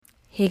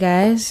Hey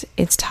guys,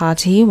 it's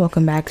Tati.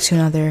 Welcome back to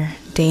another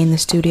day in the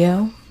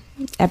studio,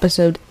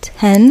 episode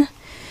 10.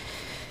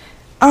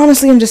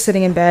 Honestly, I'm just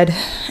sitting in bed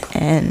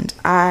and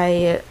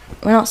I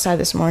went outside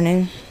this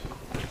morning.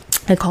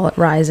 I call it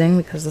rising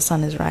because the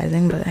sun is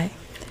rising, but hey,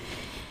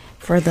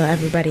 for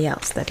everybody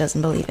else that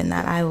doesn't believe in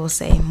that, I will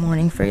say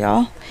morning for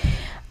y'all.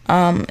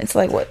 It's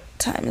like, what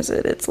time is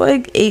it? It's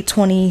like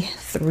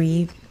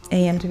 8:23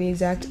 a.m. to be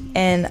exact.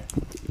 And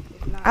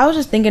I was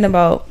just thinking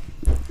about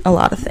a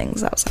lot of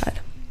things outside.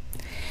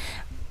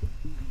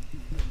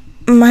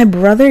 My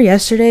brother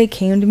yesterday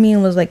came to me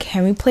and was like,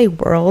 can we play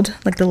World,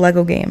 like the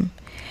Lego game?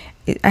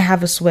 I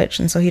have a Switch,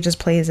 and so he just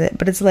plays it.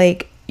 But it's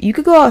like, you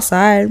could go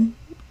outside.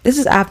 This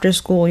is after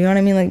school, you know what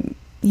I mean? Like,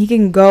 he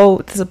can go,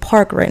 there's a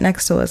park right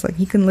next to us. Like,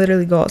 he can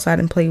literally go outside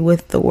and play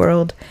with the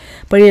world.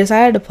 But he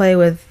decided to play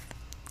with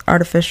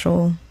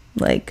artificial,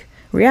 like,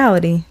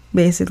 reality,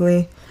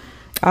 basically.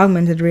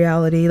 Augmented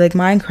reality, like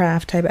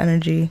Minecraft type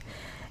energy.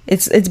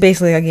 It's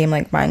basically a game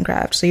like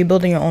Minecraft. So you're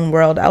building your own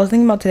world. I was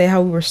thinking about today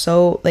how we were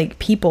so, like,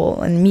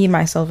 people, and me,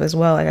 myself as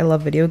well. Like, I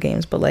love video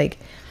games, but, like,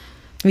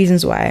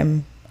 reasons why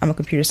I'm a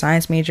computer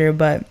science major,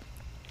 but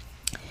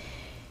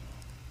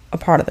a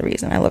part of the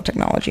reason I love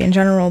technology in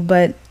general.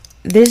 But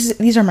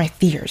these are my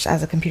fears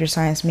as a computer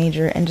science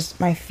major, and just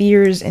my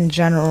fears in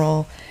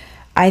general.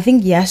 I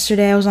think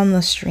yesterday I was on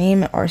the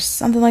stream or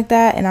something like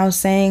that, and I was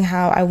saying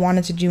how I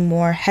wanted to do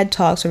more head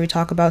talks where we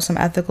talk about some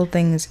ethical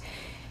things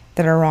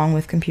that are wrong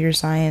with computer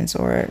science,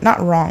 or not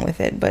wrong with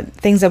it, but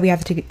things that we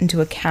have to take into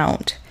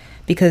account,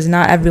 because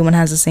not everyone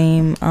has the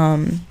same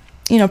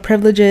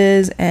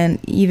privileges and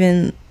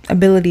even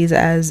abilities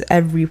as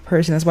every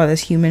person. That's why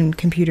there's human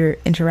computer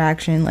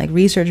interaction, like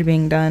research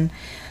being done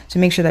to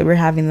make sure that we're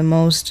having the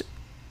most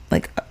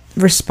like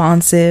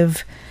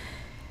responsive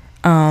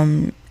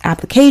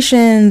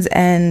applications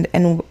and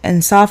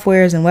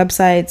softwares and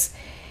websites.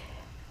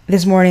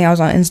 This morning I was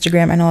on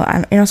Instagram. I know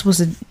you're not supposed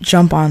to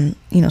jump on,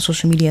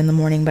 social media in the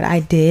morning, but I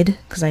did,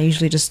 because I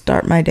usually just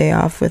start my day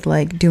off with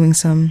like doing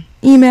some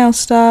email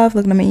stuff,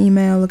 looking at my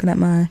email, looking at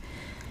my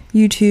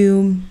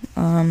YouTube,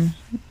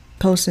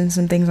 posting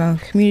some things on a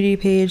community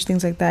page,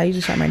 things like that. I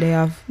usually start my day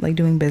off like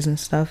doing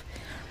business stuff.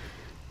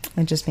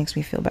 It just makes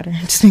me feel better.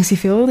 It just makes me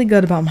feel really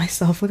good about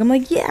myself. Like, I'm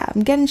like, yeah,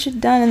 I'm getting shit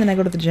done, and then I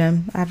go to the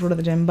gym. I have to go to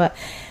the gym. But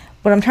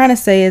what I'm trying to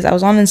say is I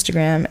was on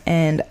Instagram,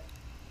 and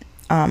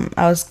I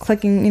was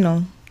clicking,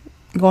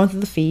 going through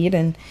the feed,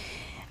 and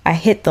I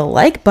hit the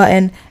like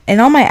button, and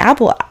on my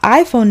Apple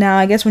iPhone now,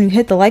 I guess when you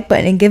hit the like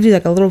button, it gives you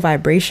like a little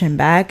vibration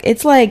back.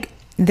 It's like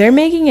they're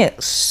making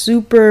it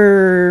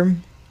super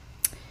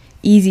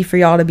easy for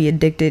y'all to be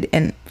addicted,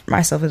 and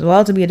myself as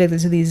well, to be addicted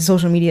to these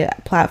social media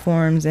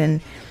platforms and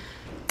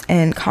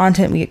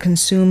content we get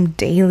consumed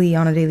daily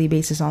on a daily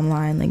basis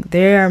online. Like,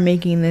 they are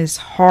making this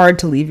hard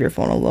to leave your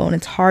phone alone.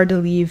 It's hard to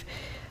leave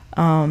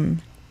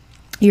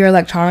your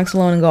electronics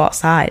alone and go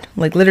outside.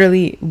 Like,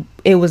 literally,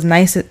 it was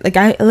nice. Like,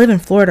 I live in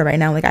Florida right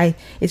now. Like,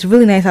 it's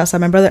really nice outside.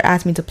 My brother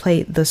asked me to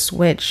play the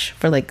Switch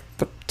for like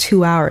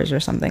 2 hours or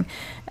something.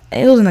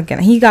 It wasn't again.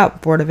 He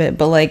got bored of it,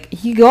 but like,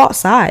 he go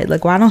outside.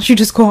 Like, why don't you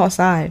just go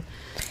outside?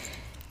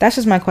 That's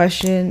just my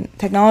question.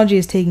 Technology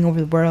is taking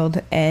over the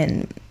world,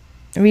 and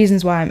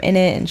reasons why I'm in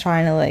it and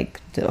trying to, like,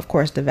 of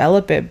course,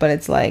 develop it. But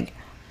it's like,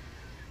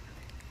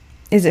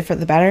 is it for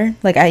the better?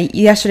 Like,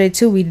 yesterday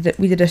too, we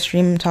did a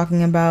stream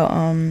talking about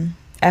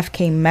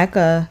FK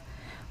Mecca,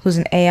 who's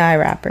an AI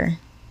rapper,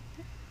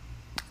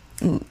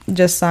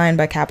 just signed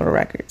by Capitol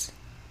Records.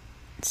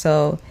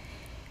 So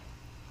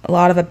a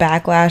lot of a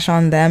backlash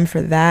on them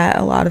for that.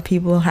 A lot of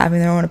people having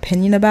their own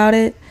opinion about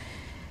it.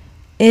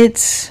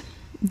 It's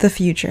the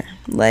future.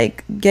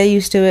 Like, get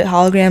used to it.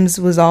 Holograms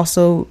was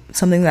also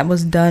something that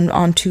was done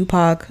on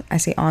Tupac. I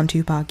say on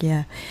Tupac,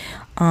 yeah.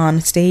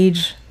 On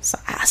stage.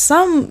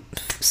 Some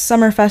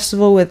summer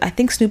festival with, I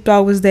think Snoop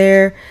Dogg was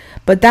there.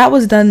 But that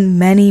was done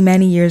many,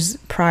 many years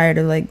prior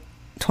to, like,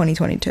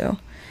 2022.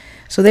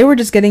 So they were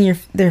just getting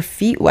their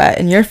feet wet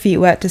and your feet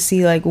wet to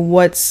see, like,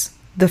 what's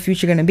the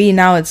future going to be.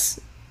 Now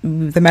it's,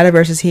 the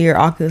metaverse is here,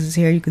 Oculus is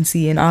here. You can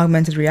see an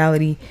augmented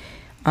reality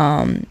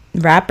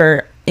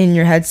rapper in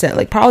your headset,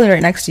 like, probably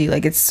right next to you.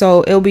 Like,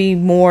 it'll be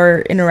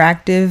more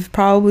interactive,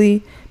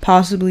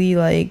 possibly,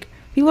 like,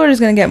 people are just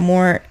going to get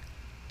more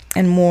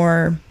and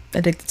more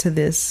addicted to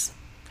this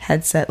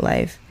headset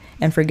life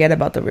and forget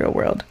about the real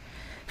world.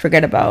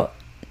 Forget about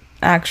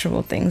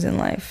actual things in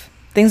life,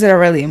 things that are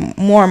really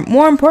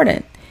more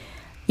important.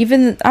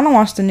 Even, I don't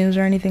watch the news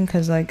or anything,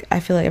 because, like, I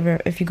feel like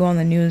if you go on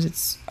the news,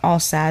 it's all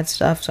sad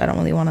stuff, so I don't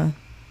really want to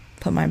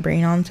put my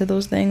brain onto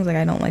those things. Like,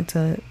 I don't like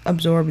to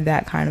absorb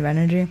that kind of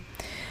energy,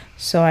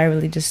 so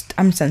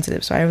I'm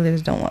sensitive, so I really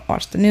just don't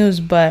watch the news.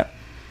 But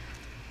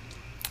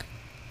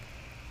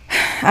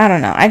I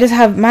don't know, I just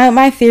have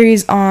my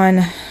theories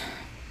on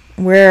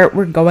where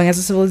we're going as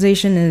a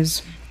civilization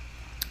is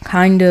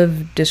kind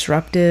of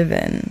disruptive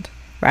and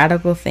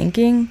radical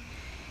thinking.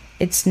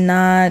 It's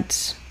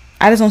not,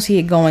 I just don't see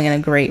it going in a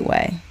great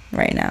way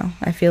right now.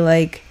 I feel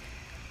like,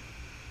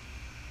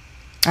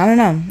 I don't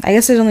know, I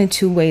guess there's only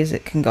two ways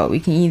it can go. We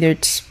can either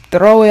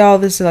throw away all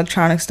this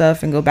electronic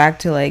stuff and go back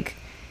to, like,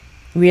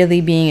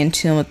 really being in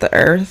tune with the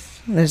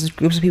earth. There's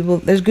groups of people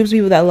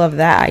that love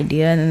that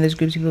idea, and then there's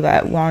groups of people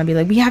that want to be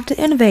like, we have to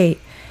innovate,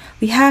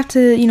 we have to,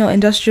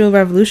 industrial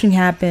revolution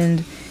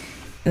happened,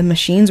 the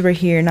machines were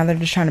here, now they're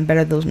just trying to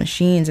better those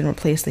machines and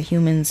replace the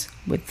humans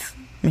with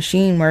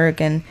machine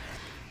work. And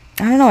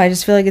I don't know, I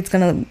just feel like it's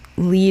gonna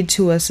lead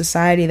to a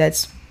society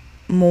that's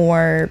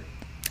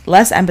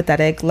less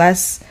empathetic,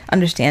 less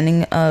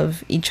understanding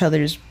of each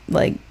other's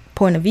like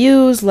point of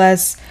views,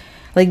 less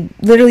like,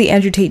 literally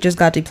Andrew Tate just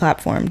got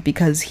deplatformed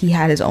because he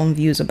had his own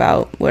views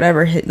about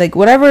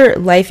whatever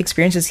life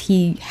experiences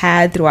he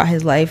had throughout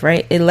his life,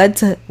 right? It led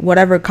to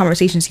whatever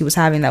conversations he was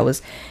having that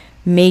was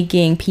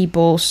making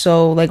people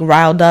so like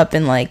riled up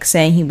and like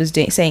saying he was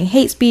saying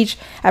hate speech.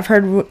 I've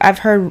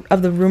heard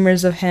of the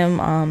rumors of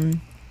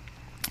him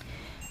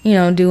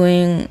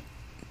doing,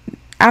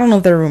 I don't know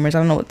if they're rumors, I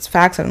don't know what's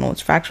facts, I don't know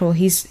what's factual.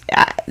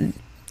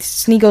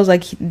 Sneako's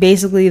like,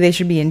 basically they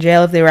should be in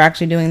jail if they were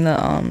actually doing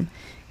the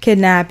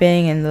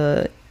kidnapping and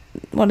it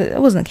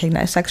wasn't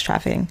kidnapping, sex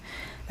trafficking,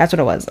 that's what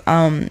it was.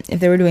 If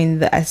they were doing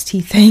the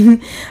ST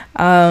thing,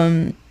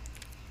 that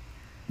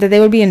they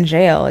would be in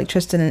jail, like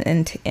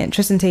Tristan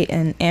Tate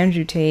and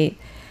Andrew Tate.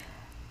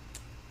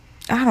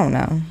 I don't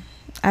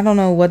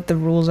know what the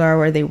rules are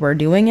where they were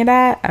doing it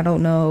at. I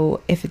don't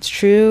know if it's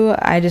true.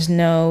 I just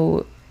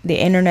know the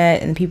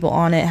internet and the people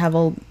on it have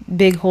a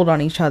big hold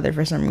on each other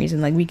for some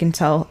reason. Like, we can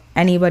tell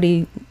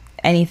anybody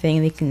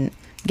anything, they can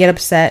get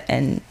upset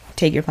and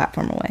take your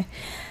platform away.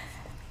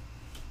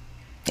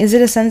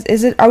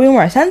 Are we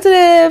more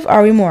sensitive?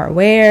 Are we more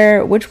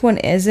aware? Which one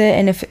is it?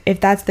 And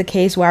if that's the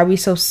case, why are we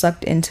so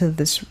sucked into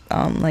this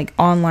like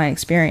online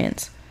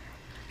experience?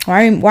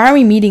 Why are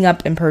we meeting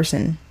up in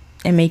person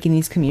and making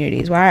these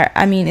communities?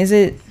 Is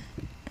it,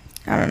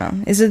 I don't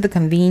know, is it the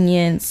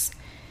convenience?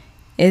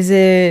 Is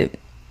it,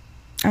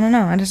 I don't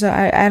know.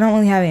 I don't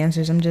really have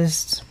answers. I'm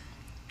just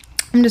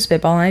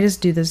spitballing. I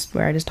just do this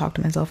where I just talk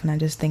to myself and I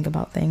just think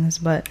about things,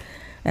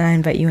 and I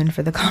invite you in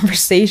for the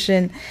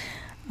conversation.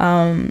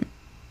 I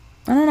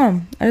don't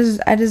know. I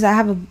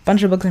have a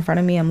bunch of books in front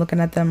of me. I'm looking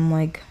at them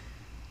like,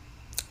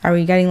 are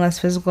we getting less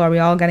physical? Are we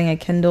all getting a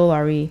Kindle?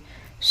 Are we,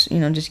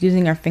 just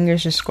using our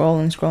fingers to scroll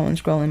and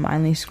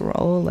mindlessly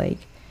scroll? Like,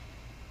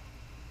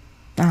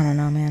 I don't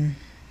know, man.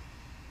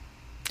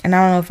 And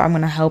I don't know if I'm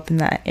gonna help in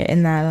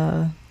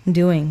that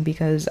doing,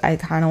 because I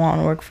kind of want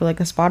to work for like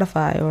a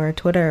Spotify or a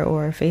Twitter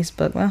or a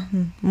Facebook.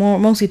 Well,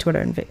 mostly Twitter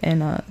and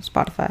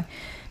Spotify,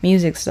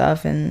 music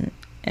stuff and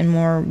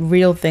more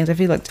real things. I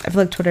feel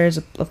like Twitter is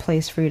a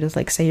place for you to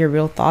like say your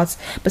real thoughts.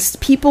 But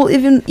people,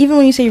 even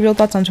when you say your real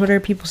thoughts on Twitter,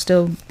 people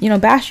still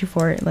bash you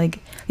for it. Like,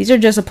 these are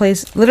just a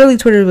place. Literally,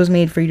 Twitter was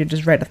made for you to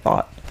just write a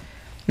thought.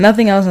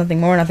 Nothing else, nothing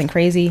more, nothing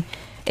crazy.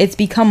 It's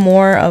become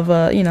more of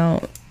a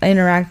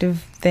interactive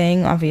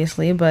thing,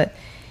 obviously, but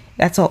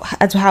that's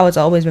how it's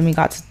always been. We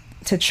got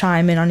to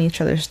chime in on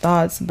each other's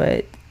thoughts,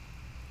 but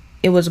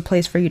it was a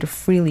place for you to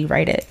freely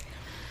write it.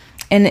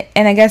 And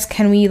I guess,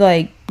 can we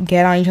like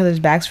get on each other's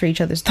backs for each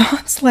other's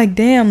thoughts? Like,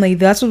 damn, like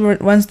that's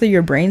what runs through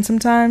your brain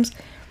sometimes.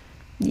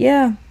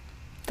 Yeah,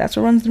 that's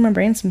what runs through my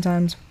brain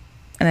sometimes.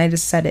 And I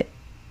just said it,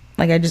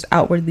 like I just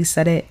outwardly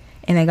said it,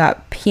 and I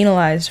got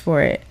penalized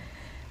for it.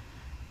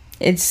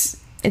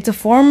 It's a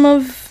form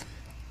of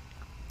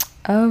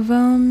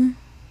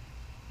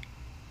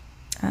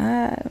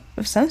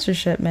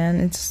censorship, man.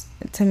 It's,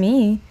 to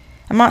me,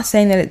 I'm not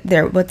saying that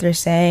they're what they're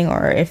saying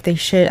or if they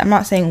should. I'm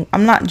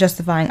not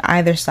justifying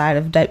either side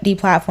of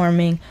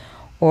deplatforming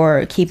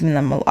or keeping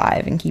them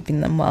alive and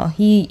keeping them well.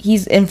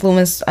 He's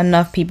influenced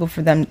enough people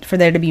for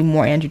there to be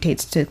more Andrew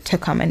Tates to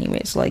come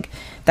anyways. Like,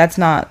 that's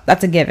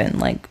a given.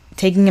 Like,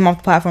 taking him off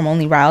the platform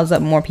only riles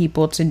up more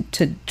people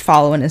to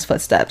follow in his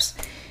footsteps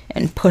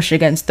and push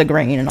against the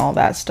grain and all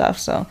that stuff.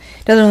 So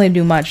it doesn't really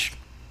do much.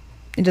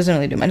 It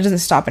doesn't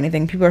stop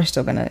anything. People are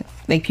still gonna,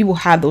 like, people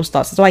have those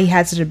thoughts. That's why he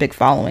had such a big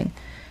following.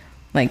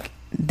 Like,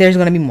 there's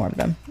gonna be more of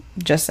them.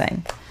 Just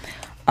saying.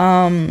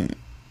 I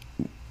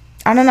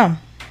don't know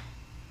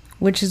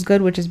which is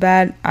good, which is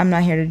bad. I'm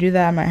not here to do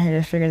that. I'm not here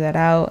to figure that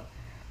out.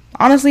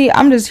 Honestly,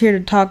 I'm just here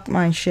to talk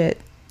my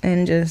shit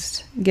and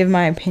just give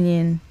my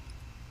opinion,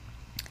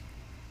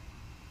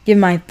 give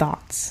my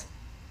thoughts.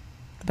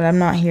 But I'm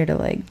not here to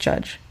like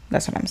judge.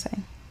 That's what I'm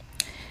saying.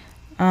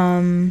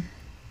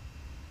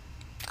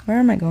 Where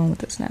am I going with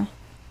this now?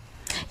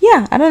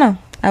 Yeah, I don't know.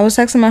 I was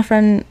texting my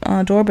friend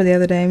Dorba the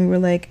other day, and we were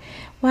like,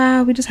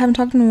 wow, we just haven't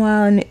talked in a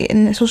while.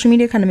 And social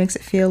media kind of makes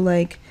it feel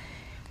like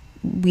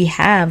we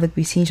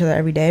see each other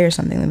every day or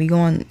something. Like, we go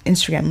on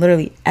Instagram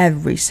literally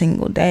every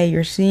single day.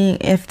 You're seeing,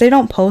 if they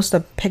don't post a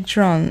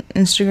picture on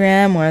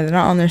Instagram or they're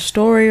not on their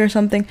story or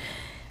something,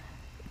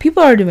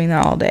 people are doing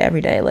that all day,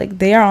 every day. Like,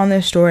 they are on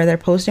their story, they're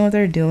posting what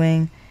they're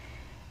doing,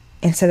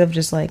 instead of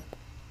just like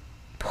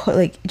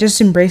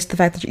just embrace the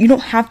fact that you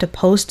don't have to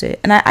post it.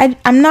 And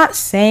I'm not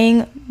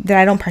saying that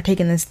I don't partake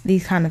in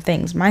these kind of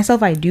things.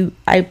 Myself, I do.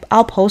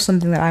 I'll post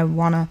something that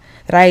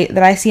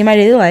I see in my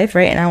daily life,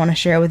 right? And I want to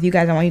share it with you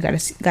guys. I want you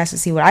guys to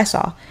see what I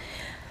saw.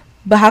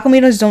 But how come we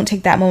just don't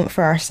take that moment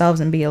for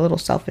ourselves and be a little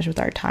selfish with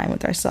our time,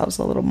 with ourselves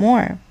a little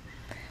more?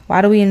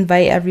 Why do we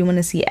invite everyone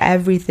to see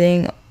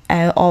everything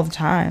all the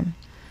time?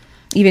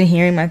 Even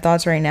hearing my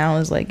thoughts right now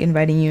is like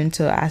inviting you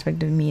into an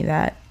aspect of me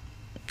that,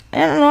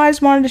 I don't know, I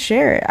just wanted to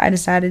share it. I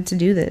decided to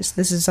do this.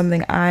 This is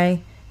something I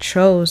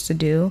chose to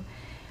do.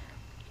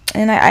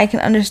 And I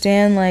can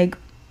understand, like,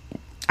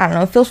 I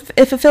don't know, if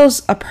it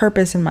feels a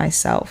purpose in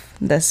myself,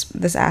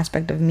 this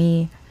aspect of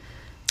me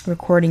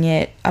recording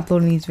it,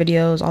 uploading these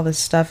videos, all this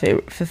stuff,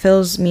 it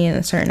fulfills me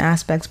in certain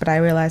aspects. But I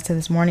realized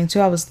this morning too,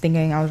 I was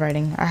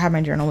writing, I have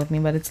my journal with me,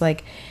 but it's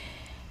like,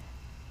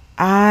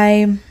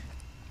 I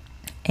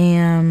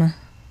am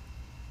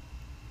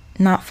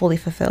not fully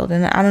fulfilled.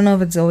 And I don't know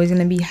if it's always going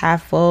to be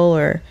half full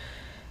or,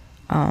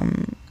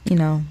 you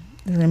know,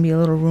 there's going to be a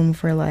little room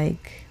for,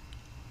 like,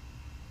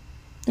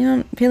 you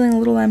know, feeling a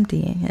little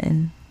empty.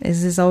 And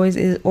is this always,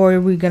 or are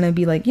we going to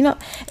be like, you know,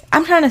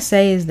 I'm trying to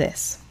say is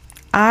this.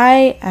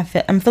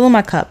 I'm filling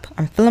my cup.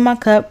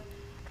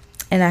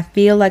 And I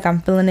feel like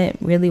I'm filling it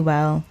really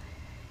well.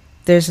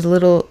 There's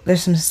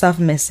some stuff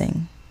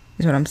missing,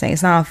 is what I'm saying.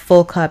 It's not a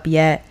full cup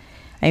yet.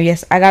 And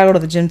yes, I gotta go to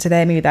the gym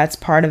today. Maybe that's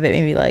part of it.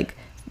 Maybe like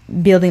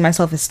building my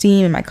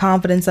self-esteem and my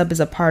confidence up is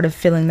a part of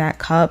filling that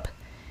cup.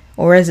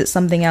 Or is it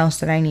something else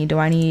that I need? Do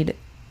I need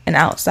an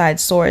outside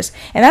source?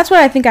 And that's what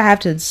I think I have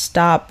to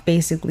stop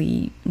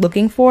basically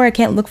looking for. I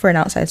can't look for an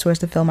outside source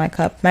to fill my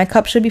cup. My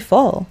cup should be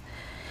full.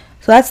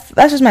 So that's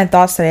just my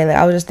thoughts today. Like,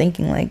 I was just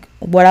thinking, like,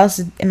 what else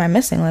am I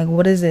missing? Like,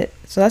 what is it?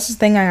 So that's the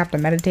thing I have to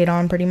meditate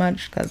on pretty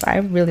much, because I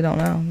really don't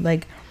know.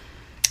 Like,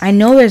 I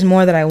know there's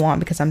more that I want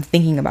because I'm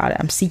thinking about it.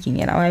 I'm seeking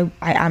it.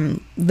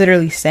 I'm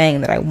literally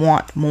saying that I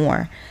want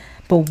more.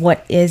 But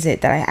what is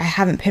it that I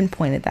haven't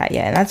pinpointed that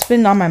yet? And that's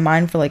been on my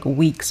mind for like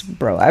weeks,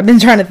 bro. I've been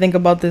trying to think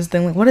about this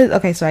thing. Like,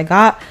 okay, so I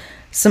got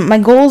my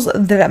goals,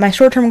 my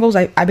short-term goals,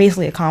 I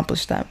basically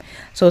accomplished them.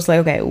 So it's like,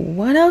 okay,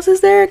 what else is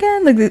there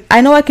again? Like,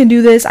 I know I can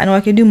do this. I know I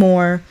can do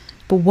more.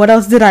 But what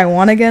else did I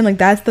want again? Like,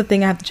 that's the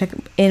thing I have to check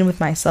in with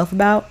myself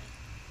about.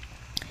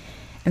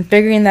 And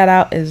figuring that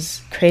out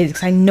is crazy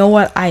because I know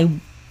what I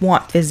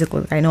want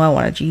physically. I know I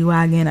want a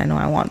G-Wagon. I know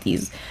I want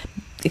these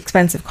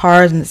expensive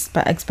cars and this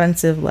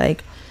expensive,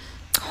 like,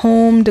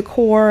 home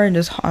decor and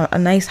just a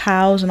nice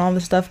house and all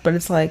this stuff. But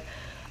it's like,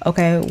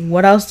 okay,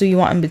 what else do you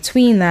want in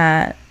between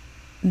that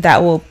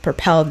will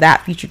propel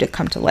that future to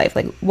come to life?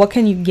 Like, what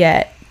can you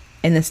get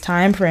in this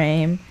time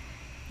frame?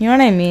 You know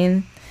what I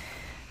mean?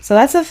 So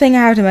that's the thing I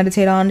have to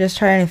meditate on, just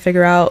trying to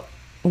figure out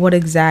what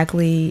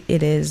exactly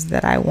it is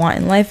that I want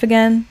in life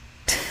again.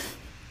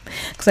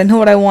 Because I know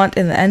what I want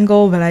in the end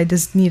goal, but I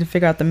just need to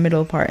figure out the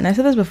middle part. And I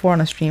said this before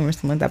on a stream or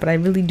something like that, but I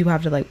really do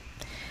have to, like,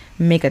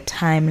 make a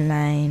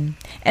timeline.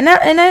 And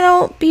I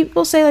know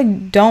people say,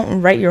 like,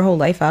 don't write your whole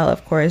life out,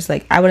 of course.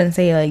 Like, I wouldn't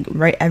say, like,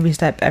 write every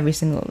step, every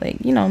single, like,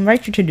 you know,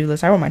 write your to-do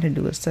list. I wrote my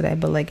to-do list today,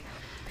 but, like,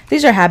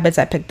 these are habits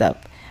I picked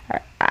up.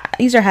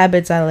 These are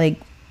habits I, like,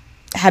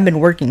 have been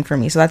working for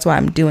me, so that's why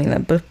I'm doing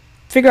them. But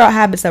figure out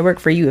habits that work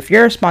for you. If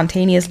you're a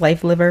spontaneous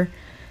life liver,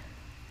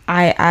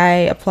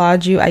 I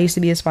applaud you. I used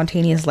to be a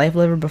spontaneous life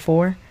liver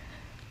before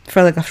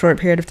for, like, a short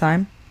period of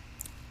time,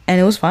 and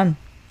it was fun.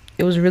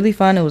 It was really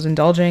fun. It was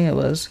indulging. It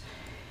was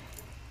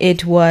a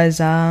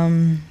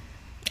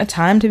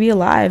time to be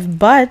alive,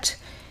 but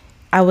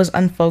I was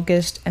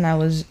unfocused and I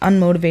was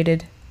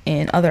unmotivated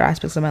in other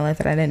aspects of my life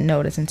that I didn't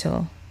notice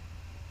until,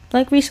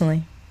 like,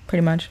 recently,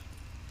 pretty much.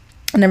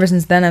 And ever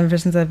since then, ever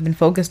since I've been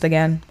focused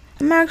again,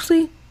 I'm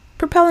actually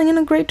propelling in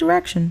a great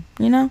direction,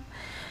 you know?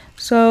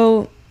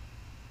 So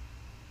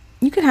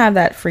you can have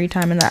that free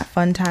time and that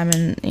fun time,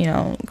 and, you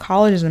know,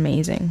 college is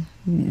amazing.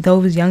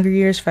 Those younger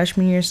years,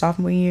 freshman year,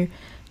 sophomore year,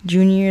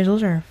 junior years,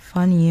 those are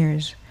fun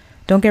years.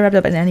 Don't get wrapped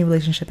up in any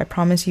relationship. I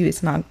promise you,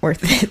 it's not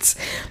worth it.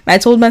 I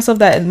told myself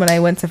that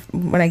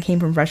when I came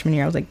from freshman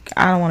year, I was like,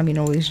 I don't want to be in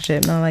a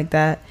relationship, nothing like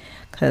that,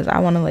 because I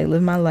want to, like,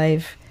 live my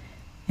life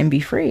and be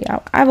free.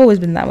 I've always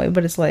been that way,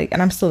 but it's like,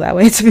 and I'm still that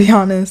way, to be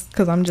honest,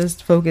 because I'm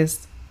just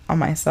focused on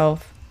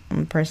myself.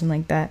 I'm a person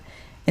like that.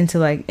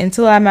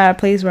 Until I'm at a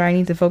place where I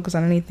need to focus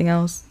on anything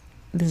else,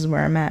 this is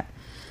where I'm at.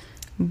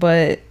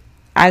 But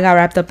I got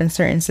wrapped up in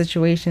certain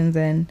situations,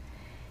 and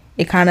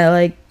it kind of,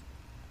 like,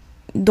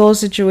 those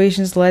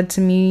situations led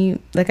to me,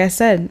 like I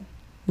said,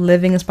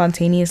 living a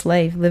spontaneous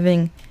life,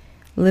 living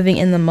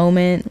in the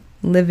moment,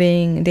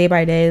 living day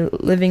by day,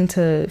 living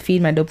to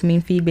feed my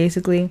dopamine feed,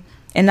 basically,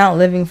 and not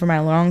living for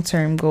my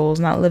long-term goals,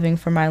 not living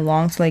for my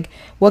like,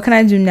 what can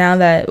I do now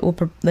that will,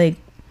 like,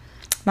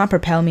 not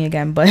propel me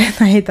again, but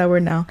I hate that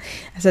word now.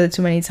 I said it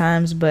too many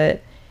times,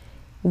 but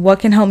what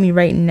can help me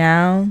right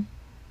now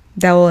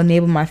that will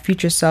enable my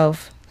future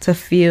self to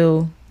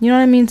feel, you know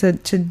what I mean?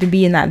 To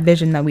be in that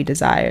vision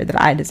that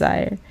I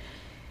desire.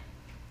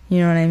 You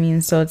know what I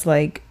mean? So it's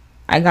like,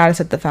 I gotta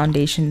set the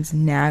foundations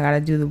now. I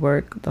gotta do the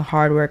work, the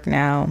hard work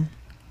now.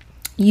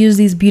 Use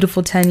these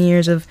beautiful 10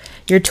 years of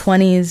your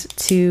 20s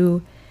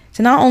to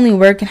not only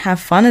work and have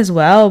fun as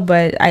well,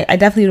 but I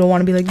definitely don't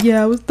want to be like,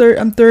 yeah,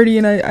 I'm 30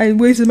 and I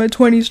wasted my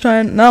 20s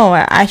trying. No,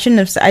 I shouldn't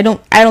have. I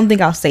don't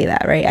think I'll say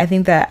that, right? I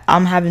think that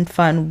I'm having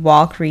fun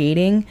while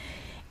creating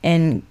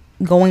and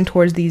going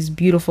towards these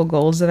beautiful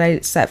goals that I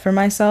set for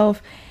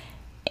myself.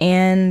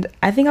 And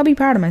I think I'll be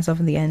proud of myself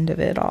in the end of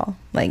it all.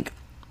 Like,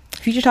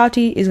 future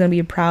Tati is going to be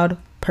a proud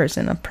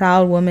person, a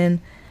proud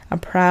woman, a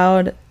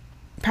proud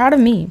of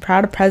me,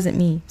 proud of present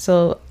me.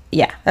 So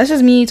yeah, that's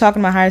just me talking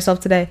to my higher self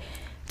today,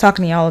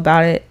 talking to y'all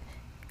about it.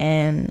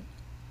 And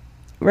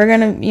we're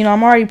gonna,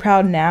 I'm already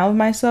proud now of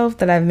myself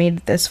that I've made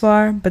it this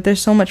far, but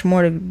there's so much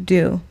more to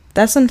do.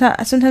 That's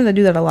sometimes I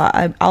do that a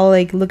lot. I'll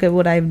like look at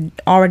what I've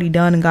already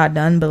done and got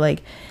done, but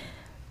like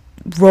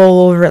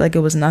roll over it like it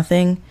was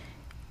nothing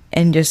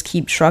and just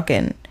keep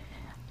trucking.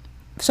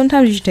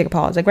 Sometimes you should take a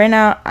pause. Like right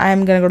now,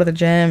 I'm gonna go to the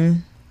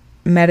gym,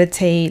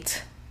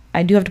 meditate.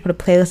 I do have to put a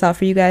playlist out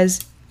for you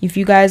guys. You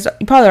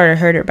probably already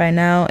heard it by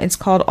now. It's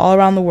called All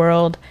Around the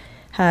World.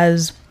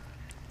 Has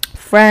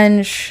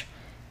French,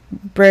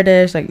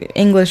 British, like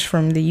English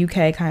from the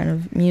UK kind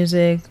of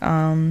music,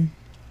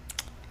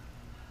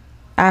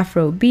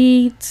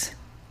 Afrobeat,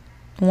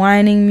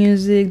 whining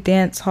music,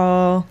 dance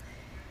hall,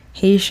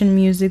 Haitian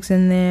music's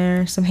in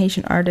there, some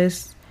Haitian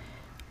artists,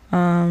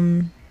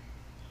 I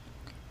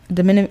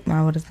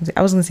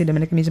was gonna say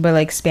Dominican music, but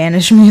like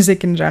Spanish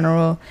music in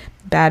general,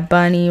 Bad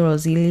Bunny,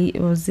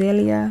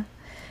 Rosalia,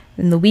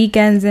 and The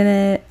Weeknd's in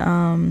it,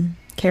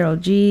 Karol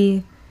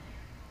G.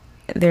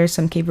 There's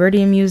some Cape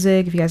Verdean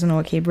music. If you guys don't know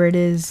what Cape Verde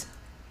is,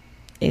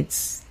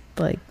 it's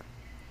like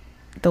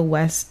the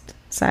west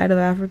side of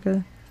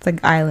Africa. It's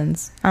like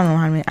islands. I don't know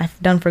how many.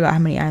 Forgot how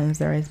many islands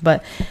there is,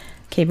 but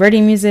Cape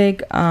Verdean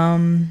music.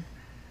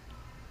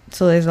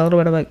 So there's a little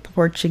bit of like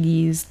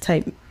Portuguese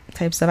type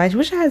stuff. I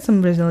wish I had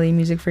some Brazilian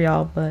music for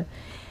y'all, but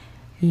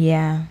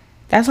yeah,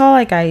 that's all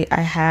like I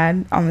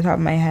had on the top of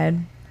my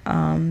head.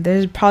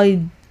 There's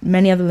probably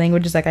many other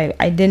languages. Like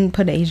I didn't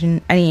put any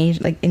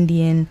Asian, like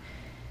Indian.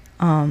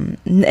 In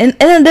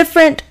a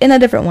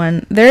different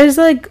one. There's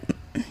a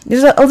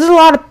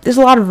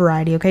lot of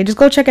variety. Okay, just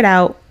go check it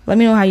out. Let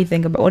me know what you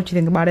think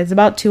about it. It's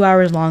about 2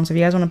 hours long, so if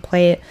you guys want to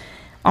play it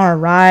on a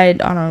ride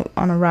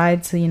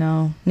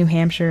to New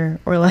Hampshire,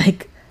 or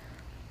like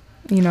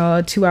a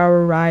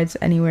 2-hour ride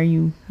to anywhere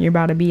you're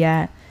about to be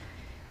at,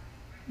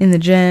 in the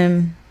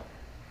gym,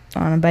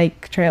 on a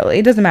bike trail,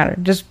 it doesn't matter.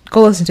 Just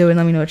go listen to it and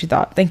let me know what you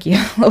thought. Thank you.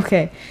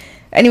 Okay.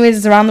 Anyways,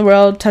 it's around the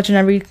world, touching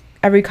every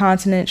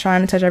continent,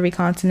 trying to touch every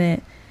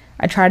continent.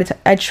 I tried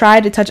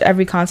to touch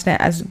every continent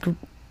as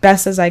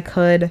best as I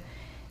could,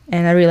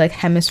 and every like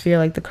hemisphere,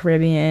 like the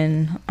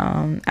Caribbean,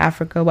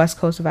 Africa, west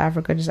coast of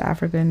Africa, just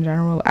Africa in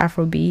general,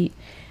 Afrobeat,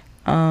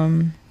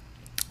 UK,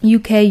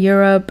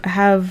 Europe.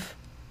 I'm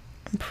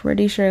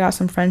pretty sure I got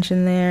some French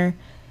in there,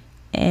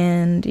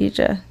 and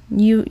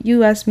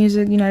US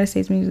music, United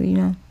States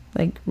music,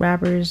 like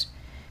rappers,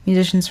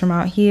 musicians from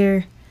out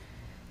here.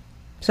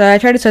 So I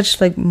try to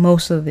touch like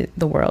most of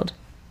the world.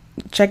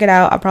 Check it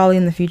out. I'll probably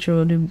in the future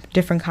will do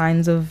different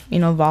kinds of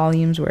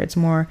volumes where it's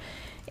more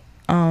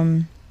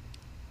I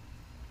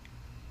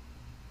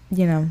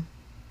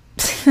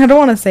don't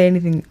want to say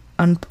anything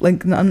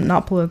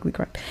not politically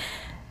correct.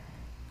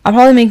 I'll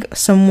probably make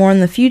some more in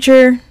the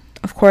future.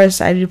 Of course,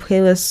 I do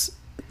playlists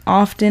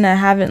often. I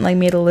haven't like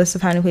made a list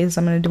of how many playlists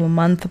I'm going to do a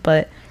month,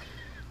 but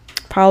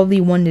probably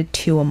 1 to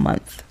 2 a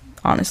month,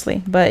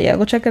 honestly. But yeah,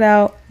 go check it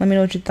out. Let me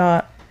know what you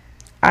thought.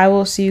 I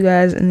will see you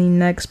guys in the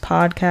next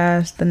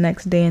podcast, the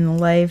next day in the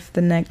life,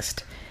 the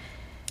next,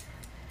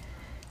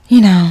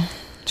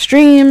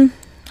 stream.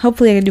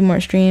 Hopefully I can do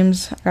more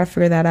streams. I gotta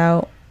figure that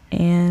out.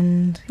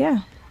 And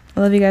yeah, I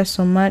love you guys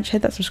so much.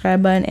 Hit that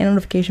subscribe button and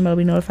notification bell to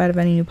be notified of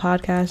any new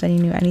podcasts, any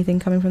new anything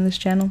coming from this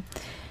channel.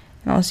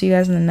 And I'll see you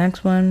guys in the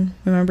next one.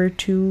 Remember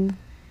to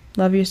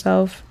love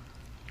yourself,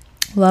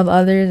 love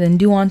others, and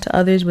do unto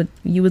others what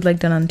you would like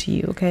done unto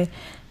you, okay?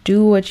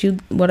 Do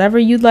whatever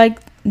you'd like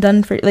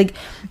done for, like,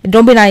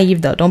 don't be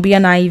naive though. Don't be a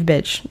naive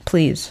bitch,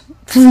 please.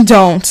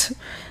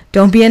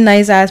 Don't be a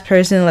nice ass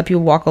person and let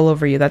people walk all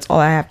over you. That's all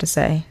I have to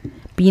say.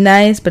 Be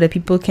nice, but if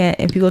people are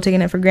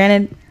taking it for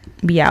granted,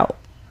 be out.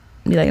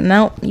 Be like,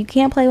 no, you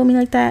can't play with me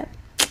like that.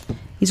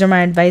 These are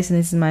my advice, and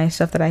this is my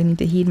stuff that I need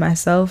to heed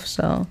myself.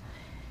 So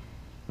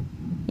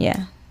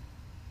yeah,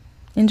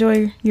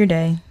 enjoy your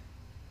day,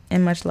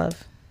 and much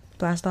love.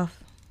 Blast off.